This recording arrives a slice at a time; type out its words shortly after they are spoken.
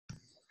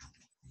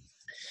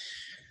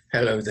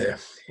Hello there.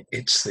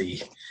 It's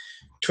the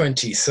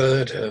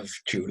 23rd of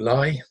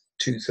July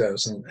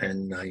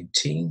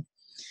 2019,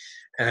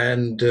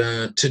 and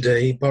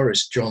today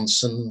Boris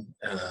Johnson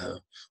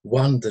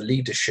won the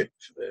leadership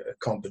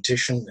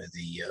competition,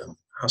 the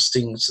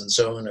hustings and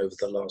so on over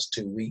the last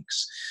 2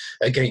 weeks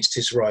against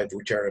his rival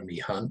Jeremy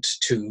Hunt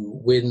to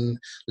win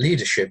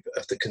leadership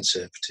of the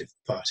Conservative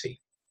Party.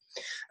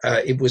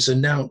 It was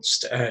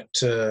announced at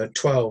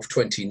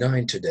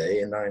 12:29 today,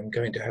 and I'm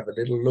going to have a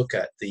little look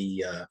at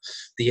the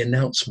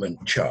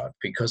announcement chart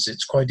because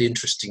it's quite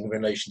interesting in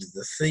relation to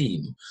the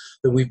theme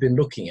that we've been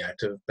looking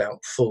at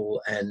about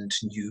full and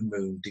new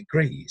moon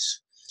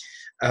degrees.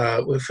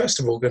 We're first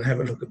of all going to have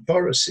a look at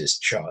Boris's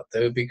chart,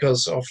 though,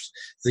 because of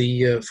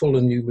the full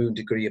and new moon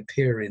degree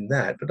appear in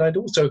that. But I'd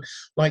also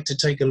like to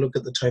take a look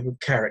at the type of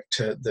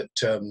character that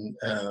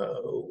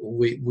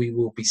we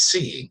will be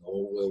seeing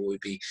or will we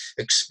be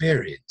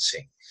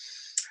experiencing.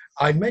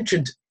 I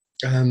mentioned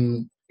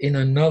in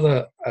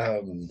another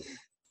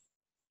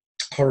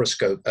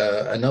horoscope,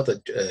 another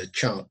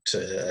chart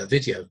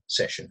video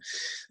session,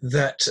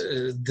 that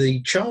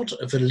the chart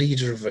of a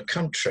leader of a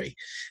country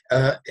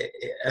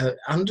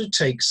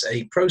undertakes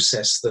a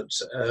process that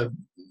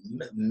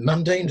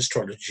mundane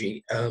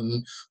astrology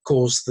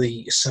calls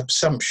the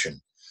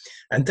subsumption.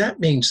 And that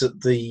means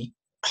that the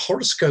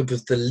horoscope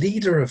of the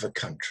leader of a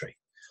country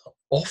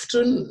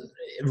often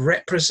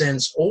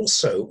represents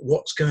also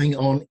what's going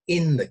on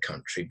in the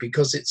country,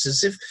 because it's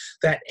as if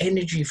that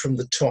energy from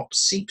the top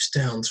seeps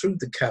down through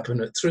the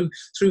cabinet, through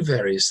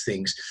various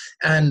things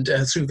and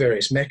through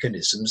various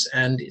mechanisms,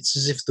 and it's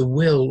as if the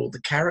will or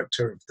the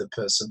character of the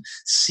person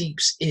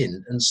seeps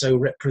in and so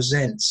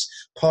represents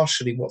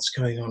partially what's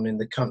going on in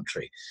the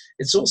country.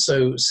 It's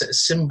also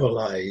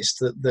symbolized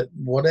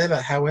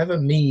that however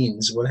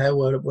means,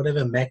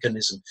 whatever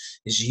mechanism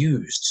is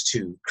used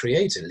to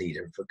create a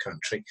leader of a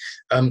country,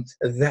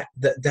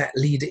 that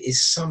leader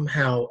is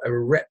somehow a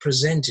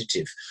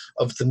representative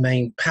of the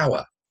main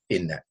power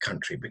in that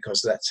country,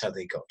 because that's how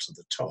they got to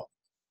the top.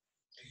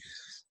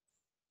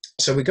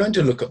 So we're going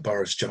to look at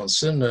Boris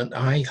Johnson, and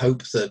I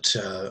hope that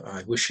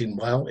I wish him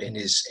well in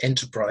his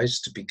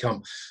enterprise to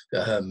become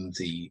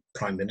the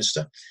Prime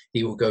Minister.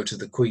 He will go to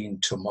the Queen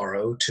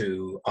tomorrow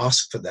to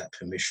ask for that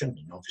permission,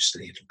 and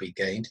obviously it'll be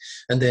gained,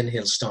 and then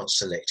he'll start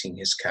selecting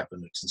his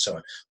cabinet and so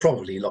on.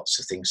 Probably lots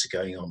of things are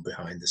going on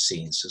behind the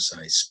scenes as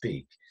I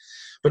speak.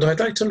 But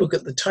I'd like to look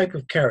at the type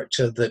of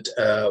character that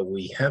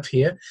we have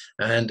here,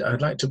 and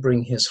I'd like to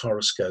bring his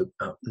horoscope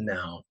up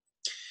now.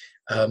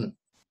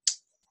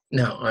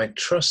 Now, I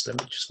trust,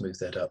 let me just move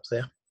that up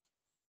there,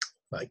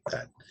 like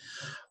that.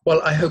 Well,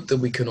 I hope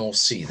that we can all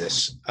see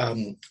this.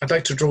 I'd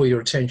like to draw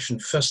your attention,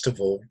 first of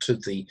all, to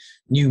the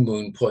new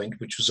moon point,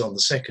 which was on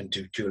the 2nd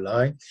of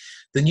July.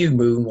 The new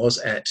moon was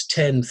at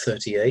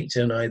 10:38,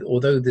 and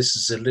although this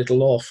is a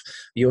little off,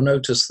 you'll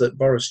notice that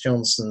Boris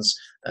Johnson's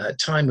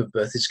time of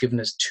birth is given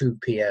as 2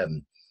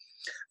 p.m.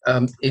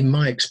 In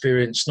my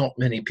experience, not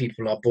many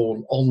people are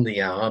born on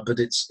the hour, but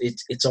it's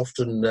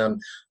often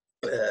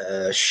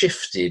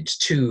shifted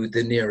to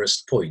the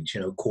nearest point,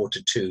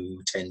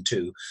 1:45,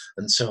 10:02,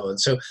 and so on.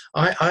 So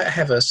I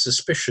have a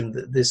suspicion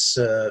that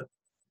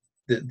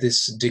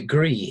this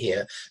degree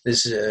here,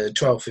 this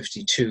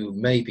 12:52,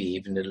 maybe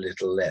even a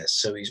little less.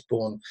 So he's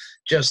born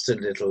just a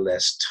little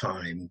less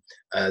time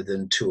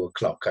than 2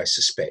 o'clock, I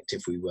suspect.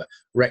 If we were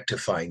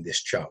rectifying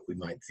this chart, we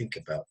might think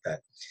about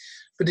that.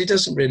 But it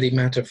doesn't really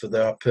matter for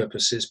our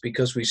purposes,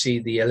 because we see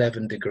the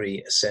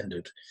 11-degree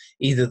ascendant.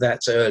 Either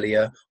that's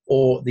earlier,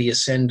 or the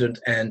ascendant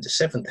and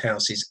 7th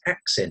house is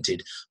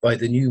accented by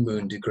the new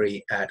moon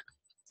degree at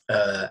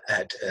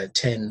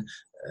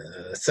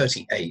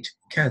 10:38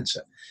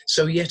 Cancer.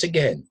 So yet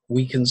again,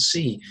 we can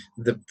see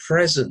the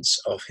presence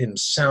of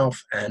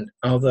himself and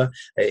other.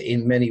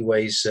 In many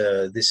ways,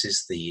 this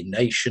is the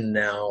nation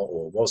now,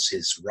 or was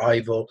his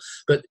rival,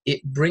 but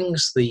it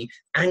brings the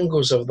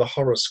angles of the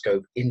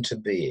horoscope into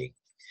being.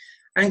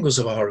 Angles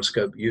of a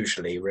horoscope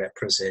usually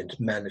represent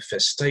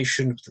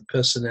manifestation of the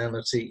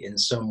personality in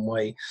some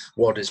way,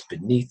 what is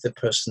beneath the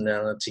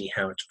personality,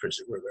 how it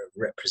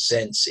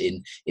represents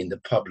in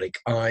the public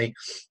eye.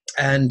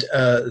 And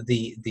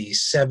the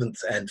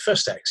 7th and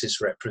 1st axis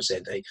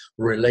represent a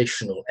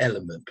relational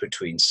element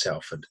between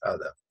self and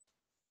other.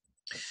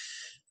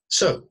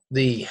 So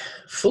the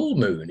full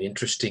moon,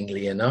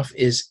 interestingly enough,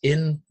 is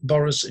in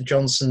Boris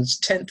Johnson's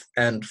 10th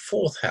and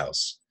 4th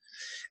house.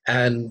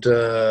 And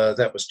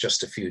that was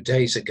just a few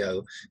days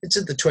ago. It's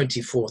at the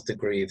 24th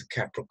degree of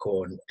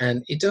Capricorn,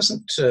 and it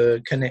doesn't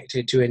connect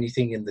it to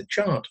anything in the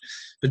chart.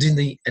 But in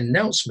the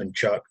announcement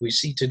chart, we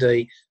see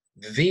today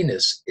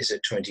Venus is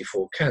at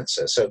 24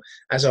 Cancer. So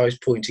as I was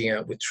pointing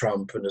out with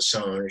Trump and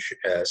Assange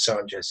has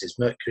his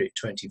Mercury at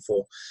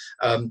 24,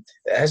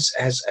 as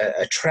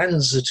a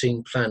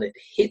transiting planet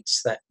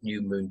hits that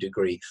new moon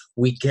degree,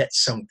 we get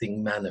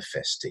something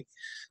manifesting.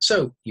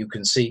 So you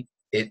can see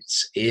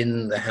it's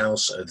in the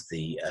house of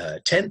the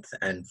 10th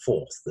and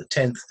 4th. The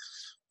 10th,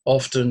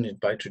 often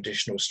by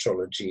traditional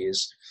astrology,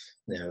 is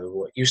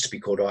what used to be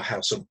called our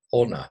house of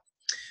honor.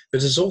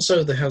 but it's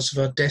also the house of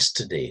our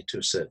destiny to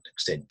a certain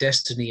extent.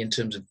 Destiny in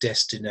terms of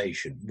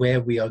destination,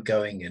 where we are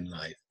going in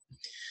life.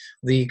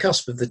 The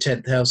cusp of the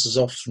 10th house is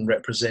often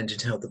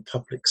represented how the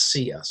public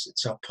see us.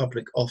 It's our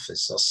public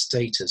office, our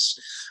status,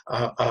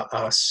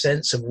 our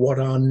sense of what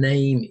our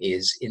name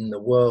is in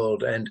the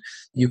world. And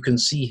you can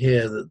see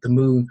here that the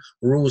moon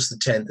rules the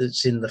 10th,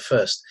 it's in the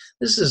first.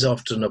 This is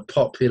often a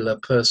popular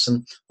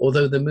person,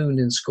 although the moon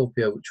in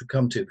Scorpio, which we'll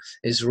come to,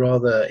 is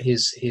rather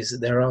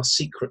there are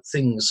secret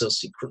things or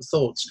secret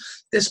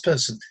thoughts. This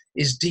person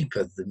is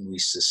deeper than we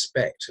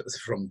suspect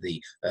from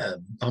the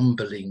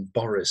bumbling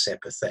Boris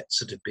epithets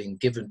that have been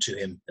given to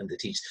him and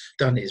that he's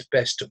done his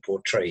best to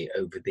portray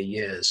over the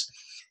years.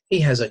 He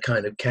has a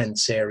kind of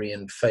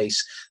Cancerian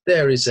face.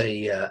 There is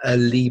a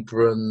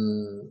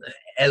Libran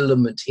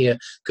element here,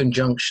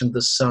 conjunction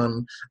the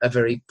sun, a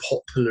very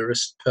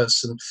popularist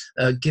person,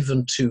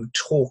 given to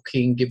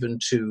talking, given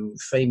to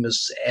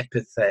famous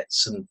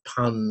epithets and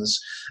puns.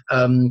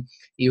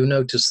 You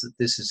notice that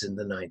this is in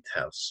the 9th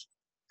house.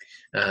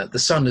 The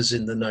sun is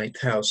in the 9th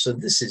house, so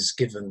this is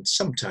given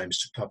sometimes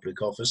to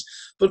public office,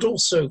 but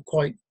also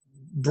quite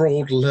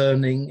broad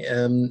learning.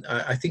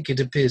 I think it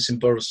appears in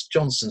Boris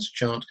Johnson's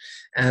chart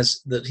as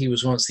that he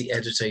was once the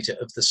editor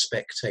of The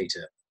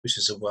Spectator, which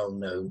is a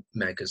well-known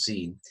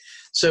magazine.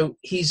 So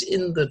he's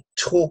in the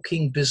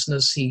talking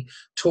business. He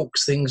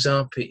talks things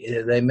up.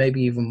 There may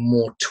be even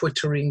more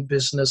twittering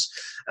business.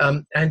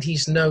 And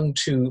he's known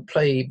to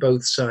play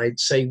both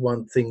sides, say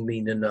one thing,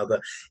 mean another.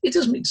 It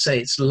doesn't mean to say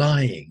it's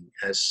lying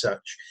as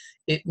such.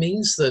 It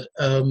means that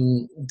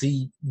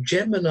the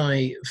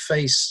Gemini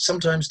face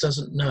sometimes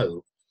doesn't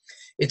know.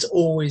 It's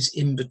always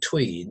in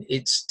between.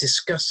 It's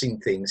discussing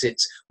things.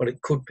 It's, well,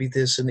 it could be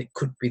this and it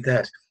could be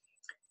that.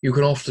 You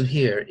can often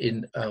hear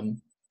in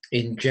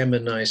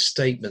Gemini's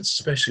statements,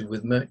 especially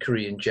with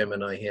Mercury in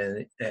Gemini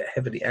here,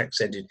 heavily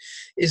accented,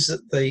 is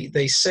that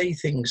they say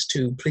things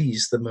to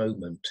please the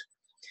moment.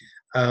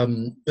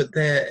 But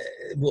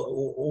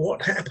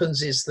what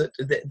happens is that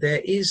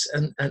there is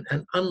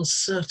an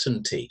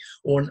uncertainty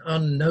or an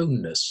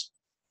unknownness.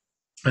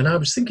 And I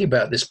was thinking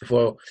about this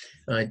before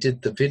I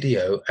did the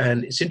video,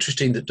 and it's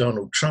interesting that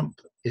Donald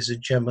Trump is a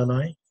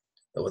Gemini,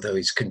 although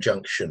he's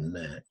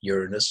conjunction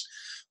Uranus.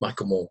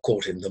 Michael Moore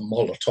called him the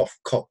Molotov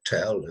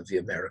cocktail of the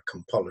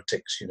American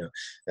politics, you know,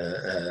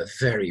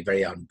 very,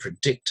 very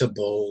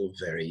unpredictable,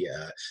 very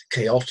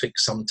chaotic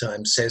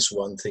sometimes, says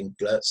one thing,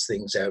 blurts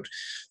things out.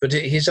 But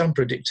his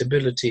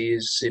unpredictability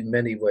is in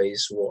many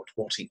ways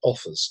what he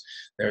offers.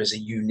 There is a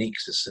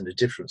uniqueness and a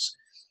difference.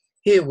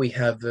 Here we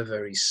have a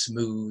very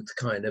smooth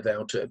kind of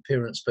outer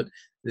appearance, but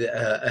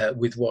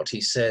with what he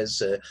says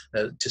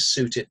to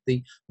suit it.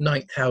 The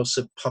 9th house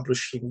of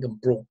publishing and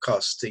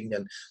broadcasting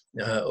and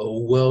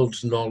world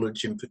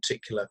knowledge in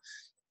particular.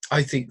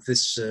 I think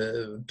this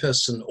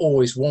person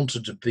always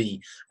wanted to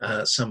be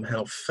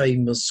somehow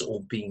famous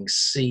or being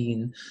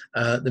seen.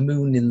 The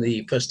moon in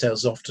the first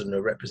house often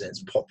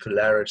represents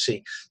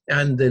popularity,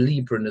 and the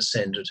Libran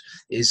ascendant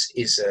is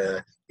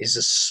a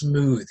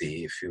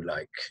smoothie, if you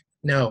like.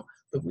 Now,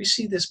 but we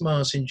see this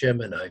Mars in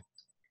Gemini.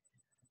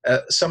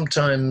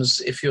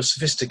 Sometimes, if you're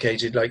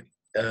sophisticated, like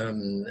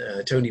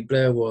Tony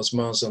Blair was,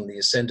 Mars on the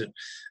Ascendant,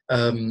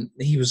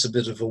 he was a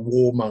bit of a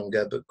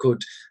warmonger, but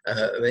could,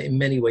 in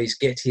many ways,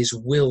 get his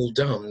will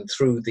done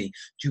through the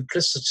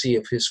duplicity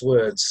of his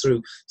words,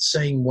 through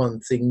saying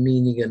one thing,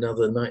 meaning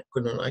another.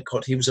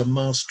 He was a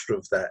master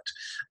of that.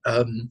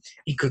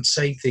 He could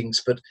say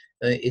things, but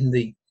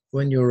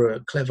when you're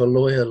a clever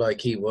lawyer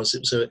like he was,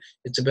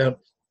 it's about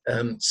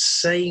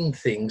saying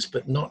things,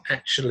 but not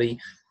actually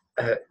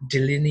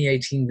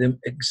delineating them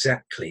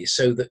exactly,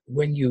 so that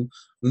when you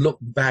look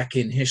back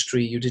in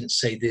history, you didn't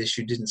say this,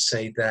 you didn't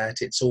say that,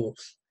 it's all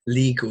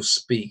legal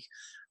speak.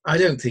 I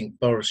don't think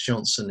Boris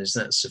Johnson is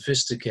that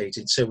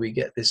sophisticated, so we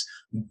get this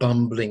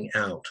bumbling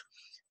out,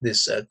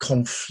 this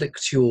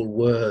conflictual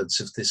words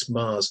of this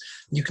Mars.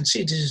 You can see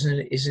it is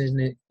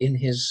in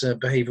his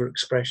behaviour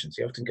expressions.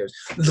 He often goes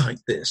like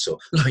this or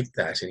like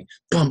that, and he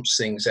bumps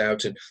things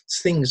out, and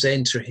things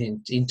enter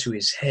into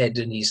his head,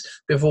 and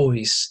before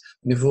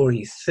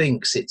he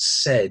thinks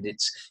it's said,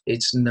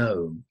 it's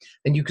known.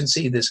 And you can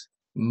see this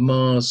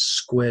Mars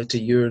square to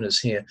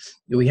Uranus here.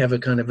 We have a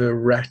kind of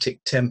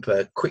erratic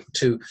temper, quick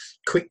to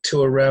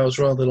arouse,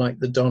 rather like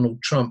the Donald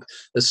Trump.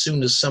 As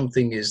soon as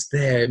something is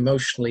there,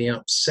 emotionally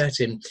upset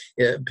him,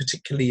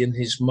 particularly in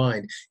his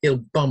mind,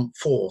 he'll bump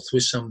forth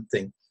with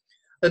something.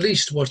 At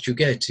least what you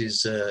get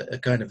is a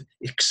kind of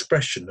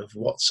expression of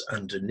what's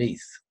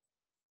underneath.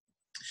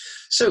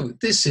 So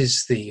this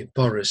is the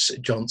Boris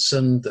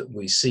Johnson that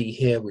we see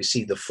here. We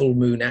see the full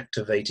moon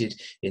activated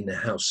in the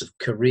house of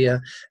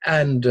career,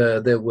 and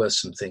there were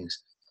some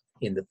things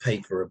in the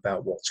paper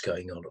about what's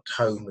going on at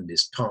home and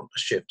his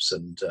partnerships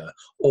and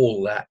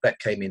all that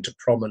came into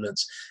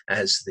prominence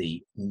as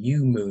the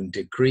new moon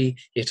degree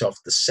hit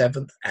off the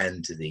 7th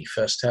and the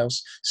first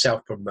house,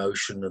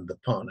 self-promotion and the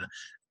partner.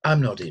 I'm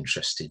not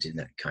interested in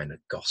that kind of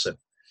gossip.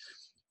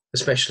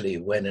 especially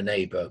when a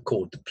neighbour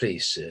called the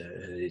police.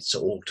 It's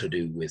all to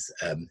do with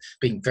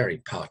being very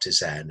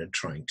partisan and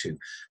trying to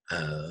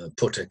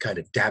put a kind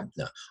of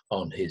dampener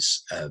on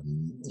his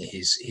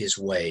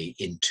way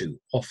into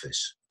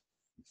office.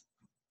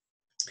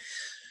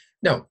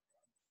 Now,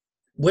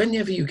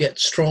 whenever you get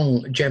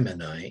strong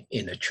Gemini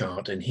in a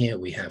chart, and here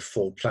we have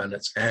 4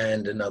 planets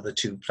and another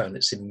 2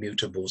 planets in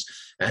mutables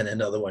and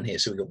another one here.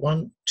 So we've got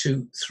 1,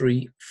 2,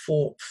 3,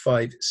 4,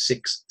 5,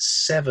 6,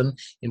 7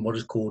 in what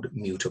is called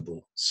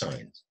mutable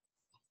signs.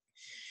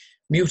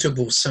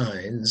 Mutable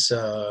signs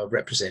are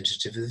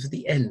representative of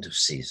the end of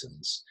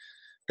seasons.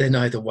 They're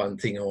neither one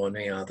thing or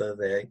the other.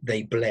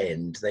 They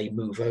blend, they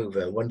move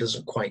over. One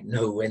doesn't quite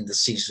know when the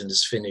season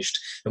is finished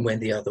and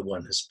when the other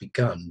one has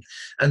begun.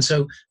 And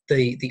so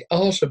the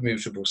art of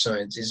mutable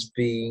signs is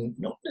being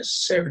not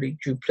necessarily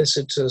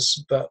duplicitous,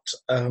 but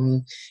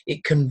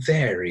it can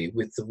vary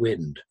with the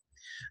wind.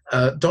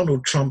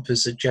 Donald Trump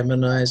is a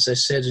Gemini, as I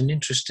said, and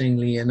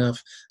interestingly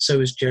enough, so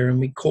is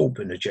Jeremy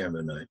Corbyn a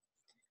Gemini.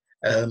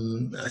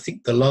 I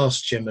think the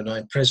last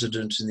Gemini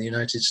president in the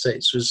United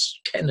States was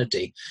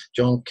Kennedy,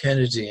 John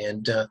Kennedy,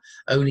 and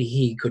only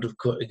he could have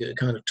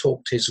kind of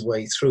talked his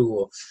way through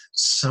or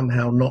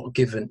somehow not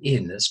given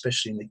in,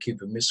 especially in the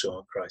Cuban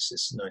Missile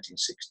Crisis in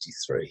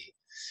 1963.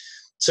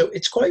 So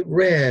it's quite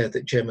rare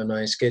that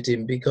Geminis get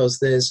in because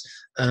there's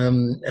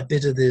a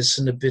bit of this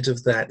and a bit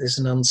of that. There's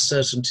an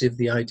uncertainty of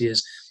the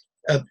ideas.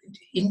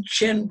 In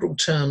general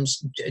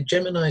terms,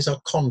 Geminis are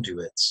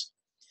conduits.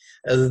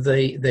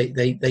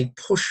 They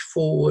push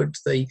forward,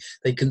 they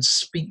can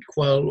speak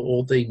well,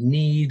 or they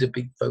need a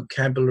big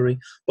vocabulary.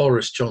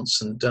 Boris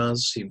Johnson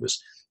does. He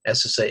was,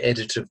 as I say,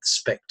 editor of The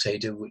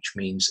Spectator, which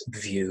means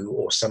view,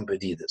 or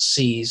somebody that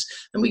sees.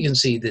 And we can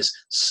see this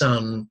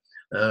sun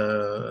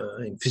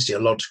in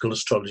physiological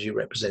astrology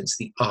represents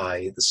the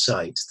eye, the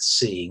sight, the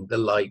seeing, the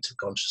light of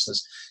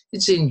consciousness.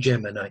 It's in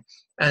Gemini.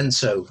 And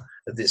so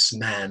this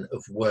man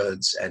of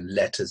words and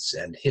letters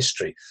and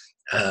history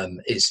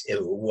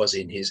was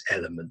in his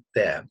element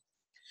there.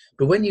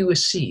 But when you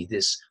see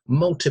this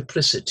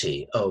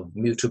multiplicity of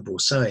mutable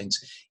signs,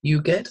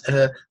 you get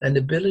an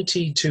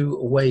ability to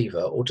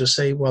waver or to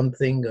say one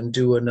thing and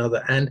do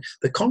another, and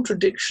the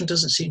contradiction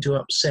doesn't seem to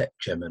upset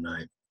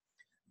Gemini.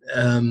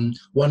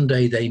 One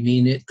day they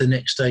mean it, the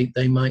next day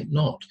they might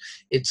not.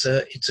 It's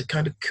a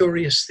kind of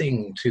curious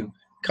thing to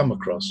come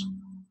across.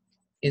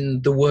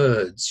 In the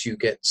words you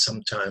get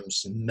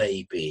sometimes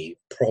maybe,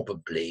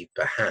 probably,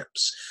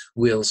 perhaps,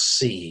 we'll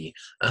see,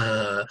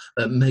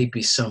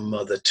 maybe some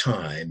other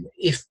time,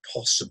 if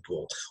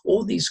possible.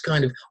 All these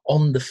kind of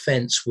on the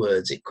fence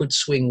words. It could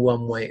swing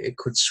one way, it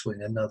could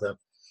swing another.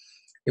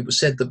 It was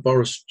said that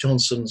Boris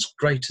Johnson's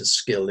greatest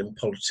skill in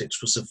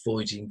politics was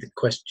avoiding the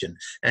question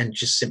and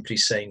just simply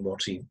saying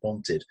what he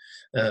wanted.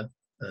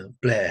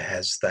 Blair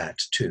has that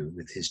too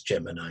with his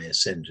Gemini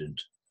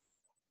ascendant.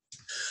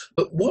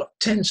 But what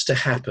tends to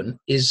happen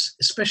is,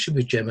 especially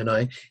with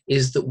Gemini,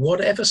 is that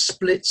whatever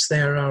splits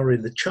there are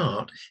in the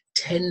chart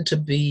tend to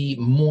be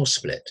more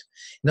split.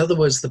 In other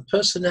words, the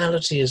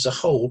personality as a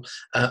whole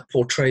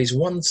portrays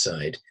one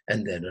side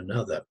and then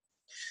another.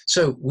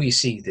 So we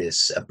see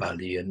this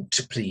ebullient,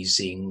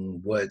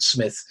 pleasing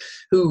wordsmith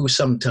who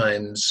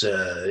sometimes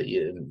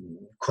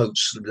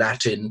quotes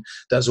Latin,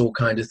 does all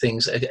kinds of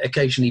things,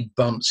 occasionally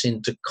bumps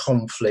into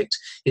conflict.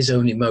 His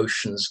own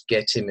emotions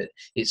get him,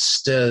 it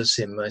stirs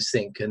him, I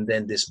think, and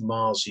then this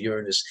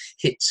Mars-Uranus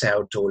hits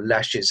out or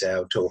lashes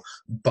out or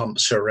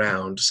bumps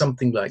around,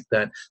 something like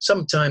that.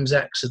 Sometimes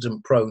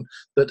accident-prone,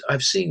 but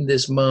I've seen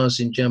this Mars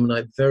in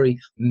Gemini very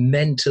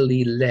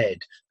mentally led,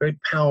 very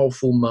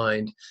powerful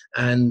mind,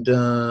 and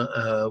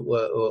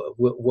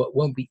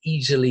won't be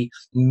easily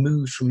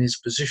moved from his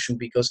position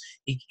because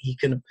he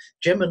can.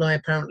 Gemini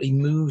apparently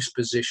moves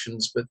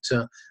positions, but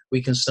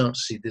we can start to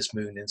see this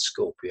moon in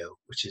Scorpio,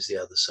 which is the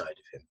other side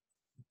of him.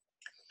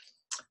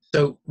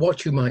 So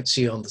what you might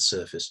see on the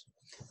surface,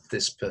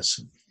 this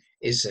person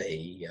is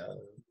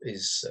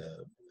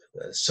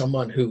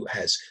someone who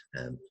has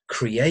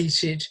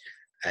created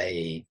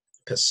a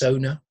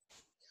persona,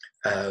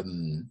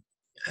 an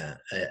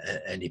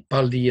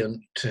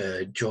ebullient,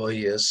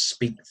 joyous,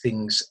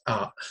 speaking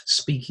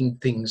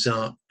things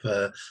up,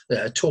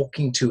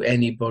 talking to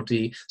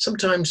anybody,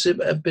 sometimes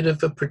a bit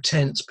of a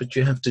pretense, but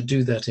you have to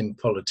do that in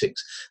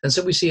politics. And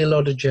so we see a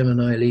lot of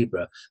Gemini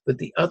Libra. But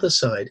the other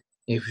side,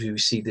 if you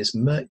see this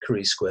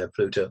Mercury square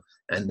Pluto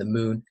and the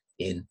moon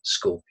in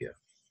Scorpio.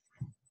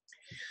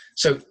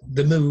 So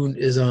the moon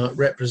is our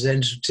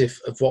representative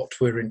of what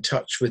we're in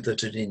touch with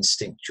at an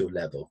instinctual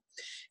level.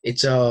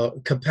 It's our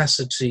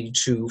capacity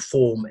to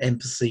form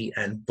empathy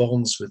and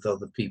bonds with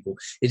other people.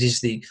 It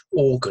is the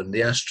organ,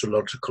 the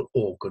astrological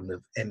organ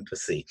of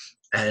empathy.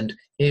 And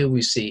here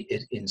we see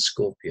it in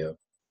Scorpio.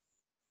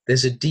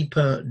 There's a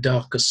deeper,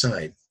 darker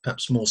side,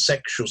 perhaps more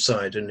sexual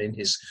side, and in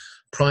his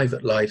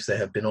private life there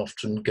have been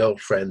often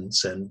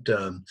girlfriends and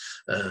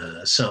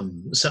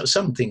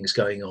some things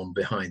going on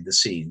behind the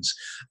scenes.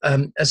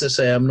 As I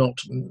say, I'm not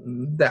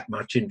that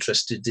much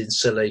interested in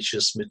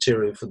salacious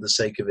material for the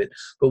sake of it,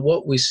 but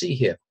what we see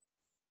here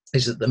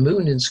is that the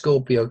moon in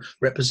Scorpio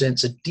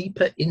represents a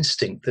deeper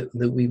instinct that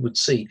we would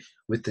see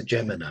with the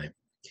Gemini.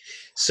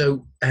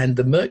 So, and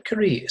the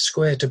Mercury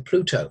square to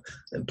Pluto,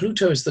 and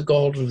Pluto is the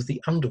god of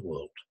the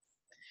underworld.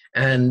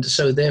 And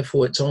so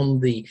therefore it's on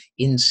the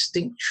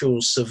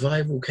instinctual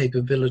survival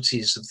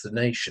capabilities of the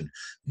nation.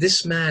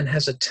 This man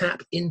has a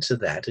tap into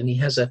that, and he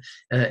has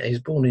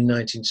he's born in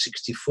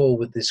 1964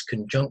 with this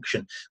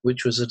conjunction,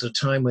 which was at a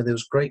time where there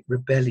was great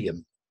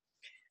rebellion.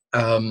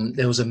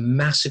 There was a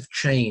massive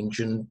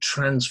change and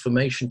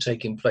transformation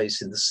taking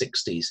place in the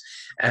 60s,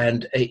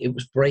 and it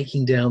was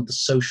breaking down the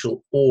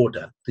social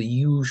order, the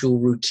usual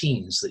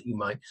routines that you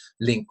might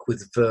link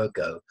with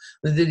Virgo.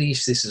 At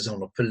least this is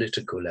on a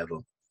political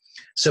level.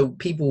 So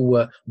people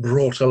were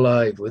brought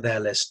alive with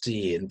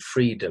LSD and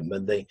freedom,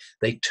 and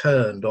they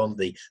turned on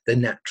the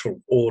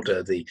natural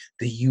order, the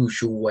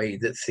usual way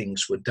that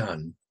things were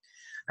done,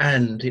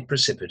 and it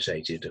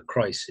precipitated a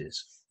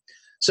crisis.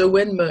 So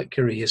when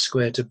Mercury is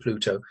square to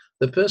Pluto,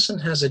 the person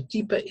has a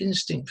deeper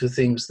instinct for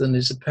things than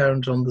is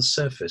apparent on the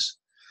surface.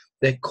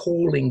 They're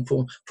calling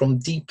from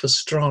deeper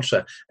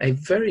strata, a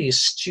very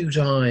astute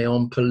eye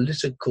on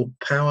political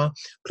power.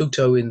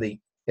 Pluto in the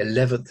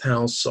 11th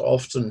house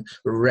often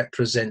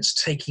represents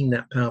taking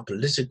that power,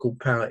 political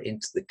power,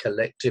 into the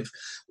collective.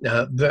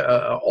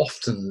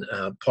 Often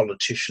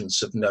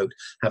politicians of note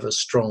have a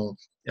strong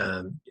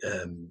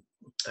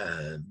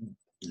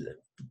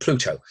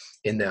Pluto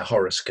in their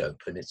horoscope,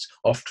 and it's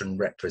often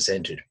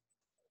represented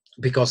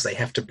because they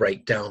have to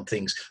break down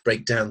things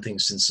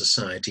in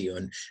society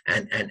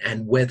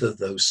and weather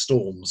those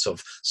storms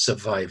of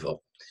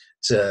survival.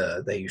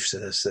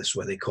 That's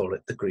why they call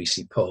it the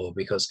greasy pole,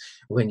 because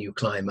when you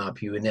climb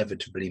up, you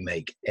inevitably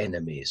make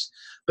enemies.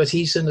 But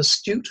he's an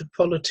astute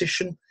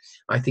politician.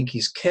 I think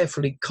he's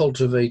carefully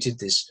cultivated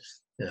this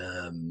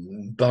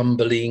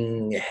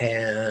bumbling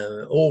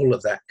hair, all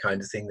of that kind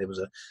of thing. There was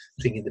a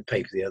thing in the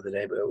paper the other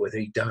day about whether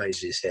he dyes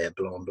his hair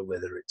blonde or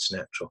whether it's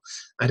natural.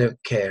 I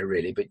don't care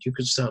really, but you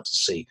can start to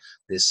see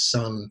this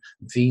Sun,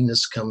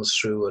 Venus comes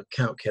through, a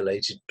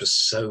calculated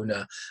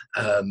persona,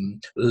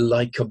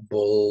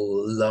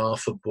 likable,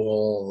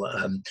 laughable,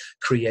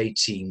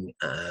 creating,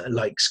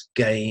 likes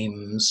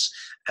games,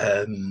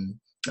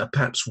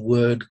 perhaps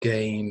word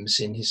games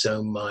in his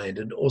own mind,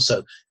 and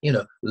also,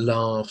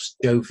 laughs,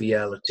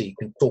 joviality,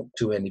 can talk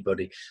to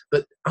anybody.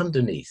 But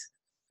underneath,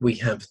 we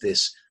have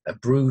this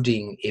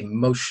brooding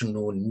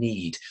emotional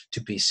need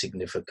to be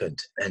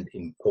significant and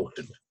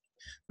important.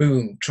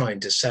 Moon trying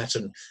to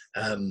Saturn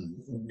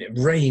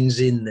reins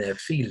in their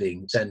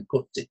feelings and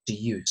puts it to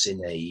use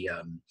in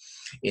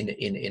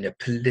a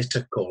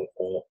political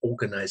or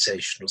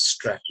organizational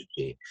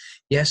strategy.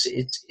 Yes,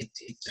 it's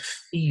a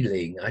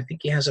feeling. I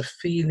think he has a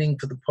feeling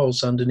for the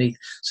pulse underneath.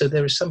 So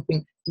there is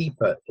something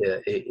deeper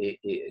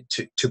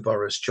to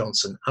Boris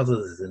Johnson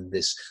other than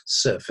this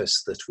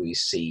surface that we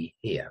see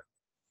here.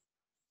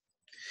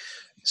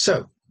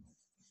 So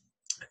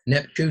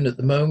Neptune at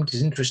the moment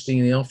is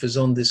interestingly offers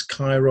on this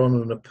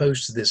Chiron and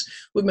opposed to this.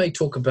 We may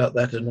talk about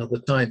that another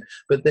time,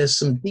 but there's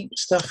some deep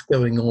stuff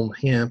going on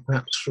here,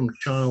 perhaps from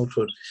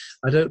childhood.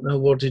 I don't know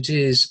what it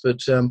is, but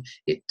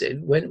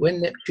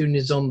when Neptune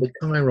is on the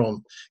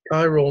Chiron,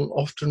 Chiron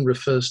often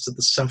refers to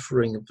the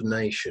suffering of the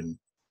nation.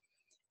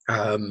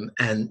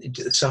 And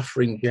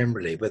suffering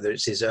generally, whether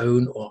it's his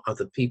own or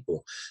other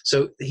people.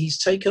 So he's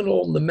taken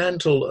on the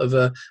mantle of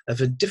a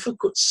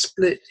difficult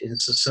split in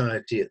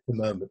society at the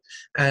moment.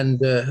 And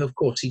of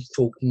course, he's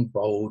talking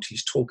bold,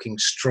 he's talking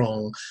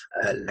strong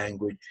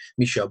language.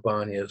 Michel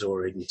Barnier has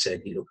already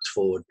said he looks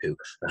forward to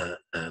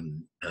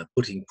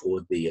putting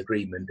forward the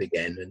agreement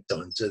again and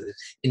so on. So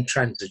there's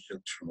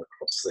intransigence from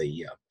across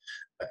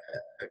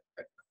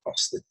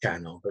the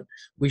channel, but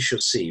we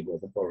shall see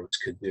whether Boris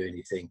could do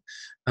anything.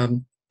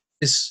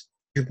 This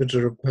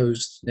Jupiter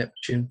opposed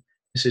Neptune,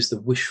 this is the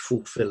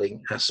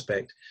wish-fulfilling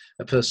aspect,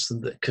 a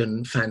person that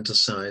can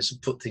fantasize and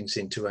put things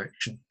into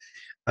action.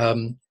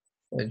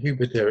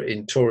 Jupiter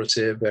in Taurus,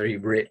 a very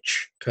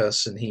rich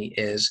person he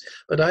is,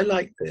 but I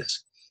like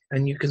this.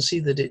 And you can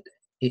see that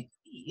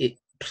it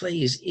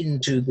plays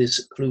into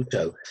this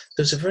Pluto.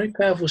 So it's a very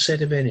powerful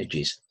set of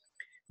energies.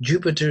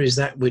 Jupiter is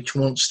that which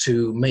wants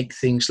to make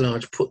things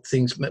large,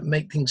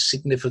 make things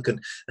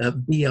significant,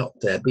 be up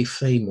there, be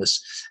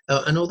famous.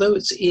 And although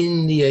it's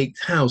in the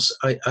 8th house,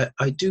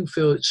 I do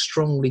feel it's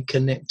strongly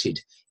connected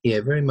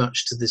here, very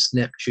much to this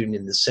Neptune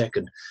in the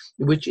 2nd,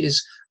 which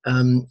is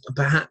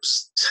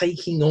perhaps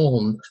taking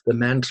on the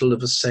mantle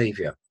of a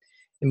savior.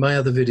 In my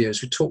other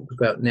videos, we talked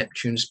about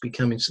Neptune's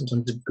becoming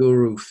sometimes a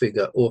guru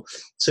figure,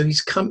 so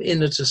he's come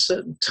in at a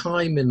certain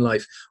time in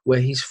life where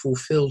he's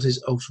fulfilled his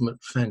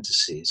ultimate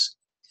fantasies.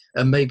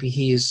 And maybe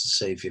he is the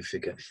savior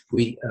figure.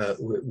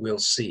 We'll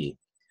see.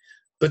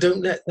 But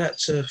don't let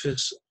that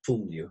surface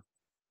fool you.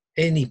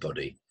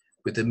 Anybody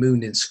with the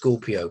moon in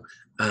Scorpio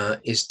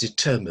is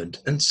determined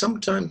and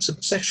sometimes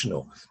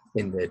obsessional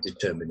in their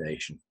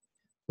determination.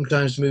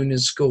 Sometimes Moon in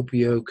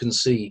Scorpio can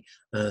see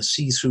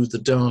through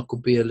the dark or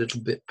be a little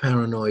bit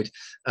paranoid.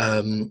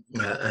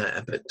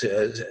 But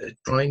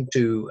trying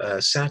to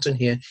Saturn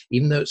here,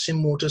 even though it's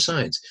in water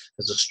signs,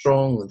 has a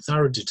strong and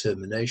thorough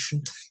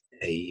determination,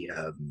 a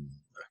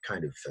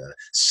kind of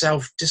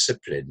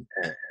self-discipline.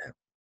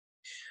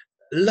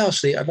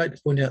 Lastly, I'd like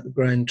to point out the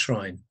grand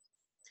trine.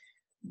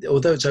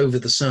 Although it's over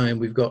the sign,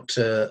 we've got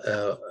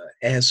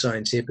air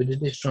signs here, but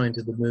it is trine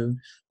to the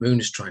Moon. Moon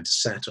is trine to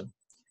Saturn,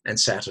 and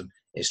Saturn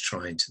is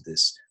trine to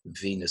this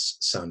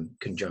Venus-Sun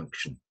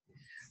conjunction.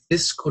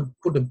 This could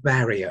put a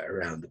barrier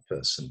around the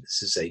person.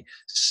 This is a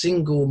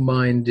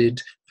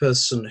single-minded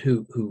person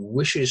who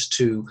wishes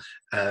to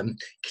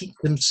keep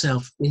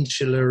themselves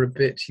insular a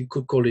bit. You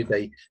could call it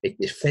a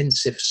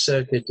defensive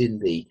circuit in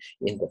the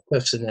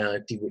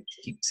personality which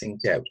keeps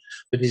things out.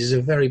 But it is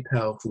a very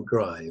powerful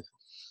drive.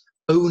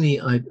 Only,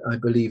 I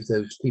believe,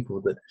 those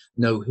people that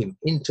know him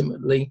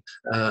intimately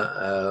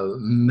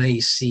may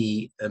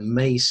see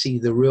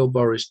the real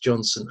Boris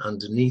Johnson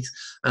underneath,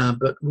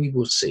 but we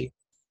will see.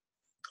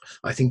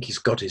 I think he's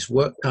got his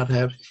work cut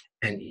out,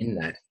 and in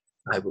that,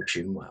 I wish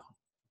him well.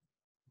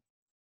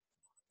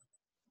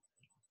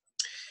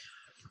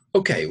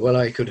 Okay, well,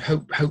 I could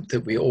hope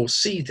that we all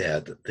see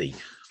there that the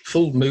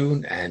full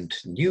moon and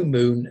new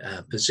moon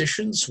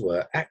positions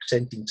were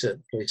accenting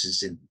certain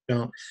places in the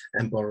chart,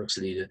 and Boris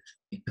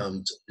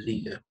becomes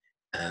leader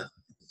of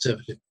the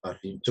Conservative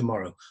Party.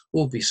 Tomorrow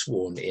will be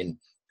sworn in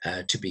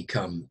to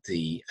become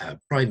the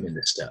Prime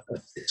Minister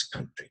of this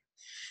country.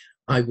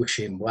 I wish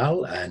him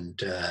well,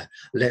 and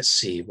let's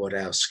see what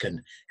else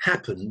can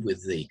happen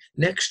with the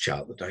next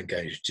chart that I'm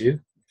going to do,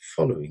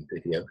 following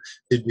video,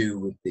 to do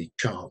with the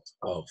chart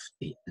of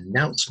the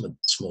announcement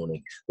this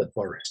morning that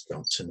Boris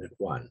Johnson had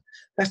won.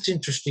 That's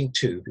interesting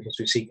too, because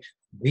we see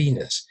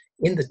Venus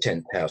in the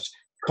 10th house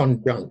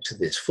conjunct to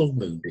this full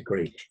moon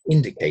degree,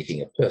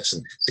 indicating a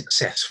person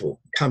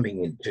successful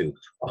coming into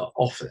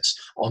office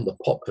on the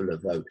popular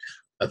vote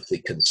of the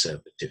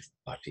Conservative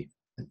Party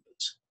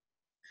members.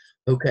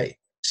 Okay,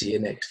 see you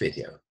next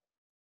video.